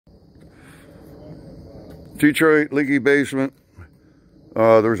Detroit leaky basement.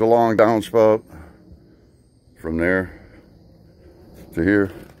 There's a long downspout from there to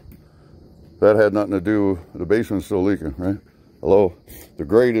here. That had nothing to do, the basement's still leaking, right? Hello? The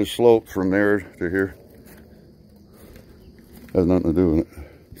grade is sloped from there to here. Has nothing to do with it.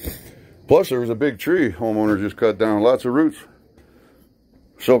 Plus, there was a big tree homeowner just cut down, lots of roots,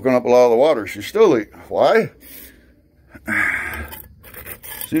 soaking up a lot of the water. She's still leaking. Why?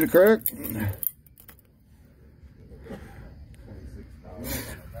 See the crack?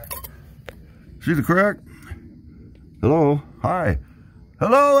 See the crack? Hello? Hi.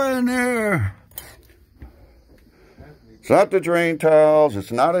 Hello in there. It's not the drain tiles.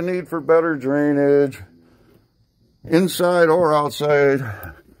 It's not a need for better drainage, inside or outside.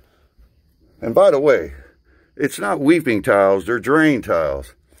 And by the way, it's not weeping tiles. They're drain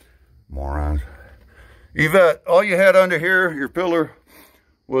tiles. Morons. Yvette, all you had under here, your pillar,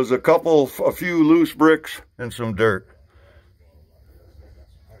 was a few loose bricks and some dirt.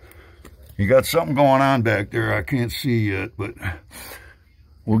 You got something going on back there I can't see yet, but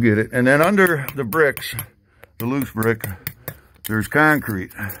we'll get it. And then under the bricks, the loose brick, there's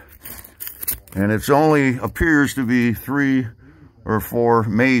concrete. And it's only appears to be 3 or 4,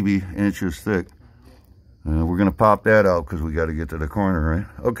 maybe, inches thick. We're going to pop that out because we got to get to the corner, right?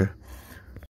 Okay.